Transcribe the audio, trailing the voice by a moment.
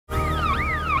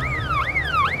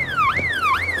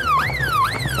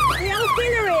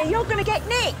all going to get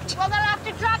nicked. Well, they'll have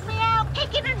to drag me out,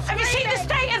 kicking and screaming. Have you seen the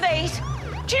state of these?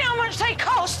 Do you know how much they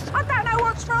cost? I don't know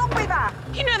what's wrong with her.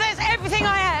 You know, there's everything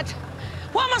I had.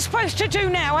 What am I supposed to do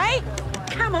now, eh?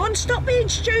 Come on, stop being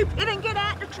stupid and get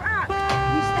out the truck.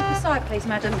 Can you step aside, please,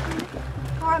 madam?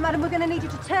 All right, madam, we're going to need you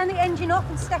to turn the engine off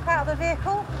and step out of the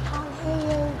vehicle. I'll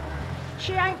hear you.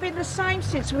 She ain't been the same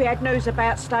since we had news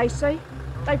about Stacey.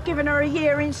 They've given her a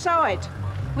year inside.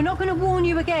 We're not going to warn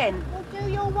you again. Well, do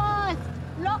your worst.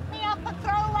 Lock me up and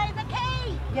throw away the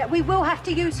key. Yeah, we will have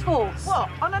to use force. What,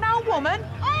 on an old woman?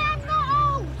 I am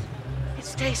not old. It's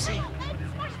Stacey.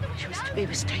 She was to be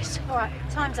with Stacey. All right,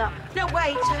 time's up. No,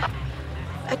 wait.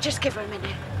 Just give her a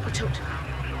minute. I'll talk to her.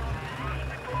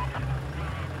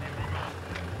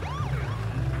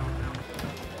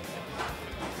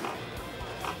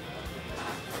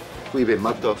 We've been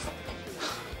mugged off.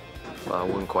 Well, I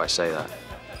wouldn't quite say that.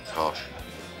 It's harsh.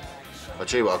 I'll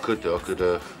tell you what I could do. I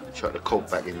could chuck the cork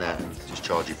back in there and just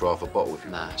charge you for half a bottle if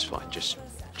you... Nah, it's fine. Just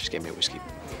get me a whiskey.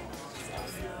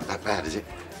 That bad, is it?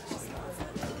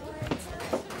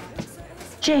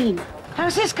 Jean,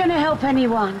 how's this going to help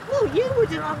anyone? Well, you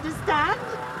wouldn't understand.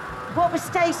 What would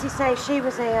Stacey say if she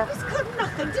was here? It's got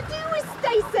nothing to do with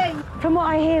Stacey. From what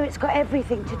I hear, it's got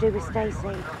everything to do with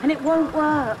Stacey, and it won't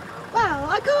work. Well,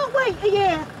 I can't wait a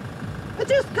year. I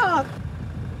just can't.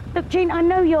 Look, Jean, I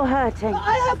know you're hurting.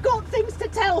 I have got things to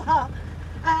tell her.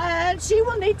 And she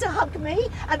will need to hug me,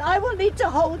 and I will need to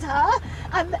hold her.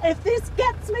 And if this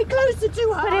gets me closer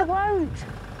to her... But it won't.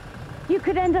 You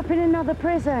could end up in another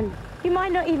prison. You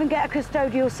might not even get a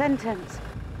custodial sentence.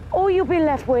 All you'll be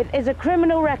left with is a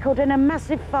criminal record and a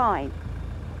massive fine.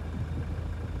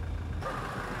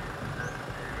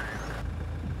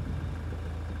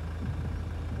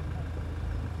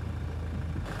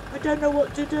 I don't know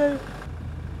what to do.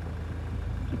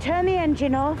 You turn the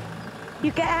engine off, you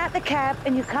get out the cab,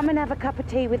 and you come and have a cup of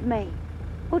tea with me.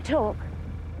 We'll talk.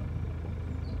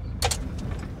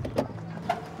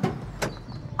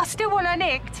 I still want her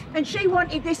nicked. And she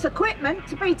wanted this equipment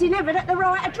to be delivered at the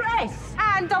right address.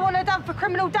 And I want her done for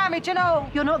criminal damage and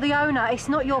all. You're not the owner. It's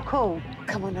not your call.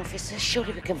 Come on, officer.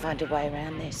 Surely we can find a way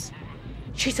around this.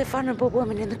 She's a vulnerable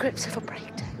woman in the grips of a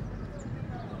breakdown.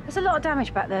 There's a lot of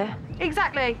damage back there.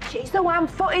 Exactly. She's the one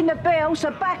footing the bill,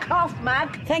 so back off,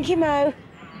 Mag. Thank you, Mo.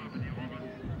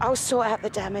 I'll sort out the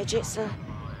damage. It's a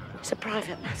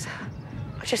private matter.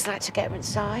 I'd just like to get her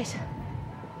inside.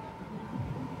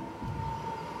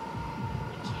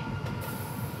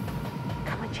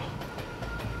 Come on, Jean.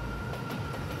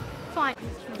 Fine.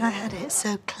 I had it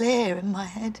so clear in my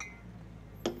head.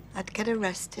 I'd get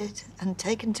arrested and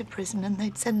taken to prison and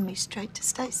they'd send me straight to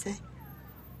Stacey.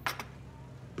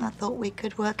 I thought we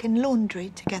could work in laundry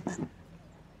together.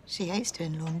 She hates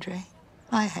doing laundry.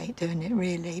 I hate doing it,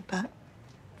 really, but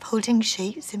folding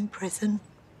sheets in prison,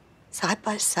 side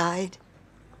by side,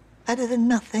 better than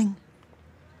nothing.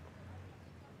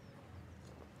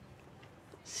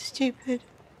 Stupid.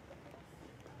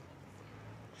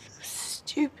 So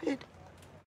stupid.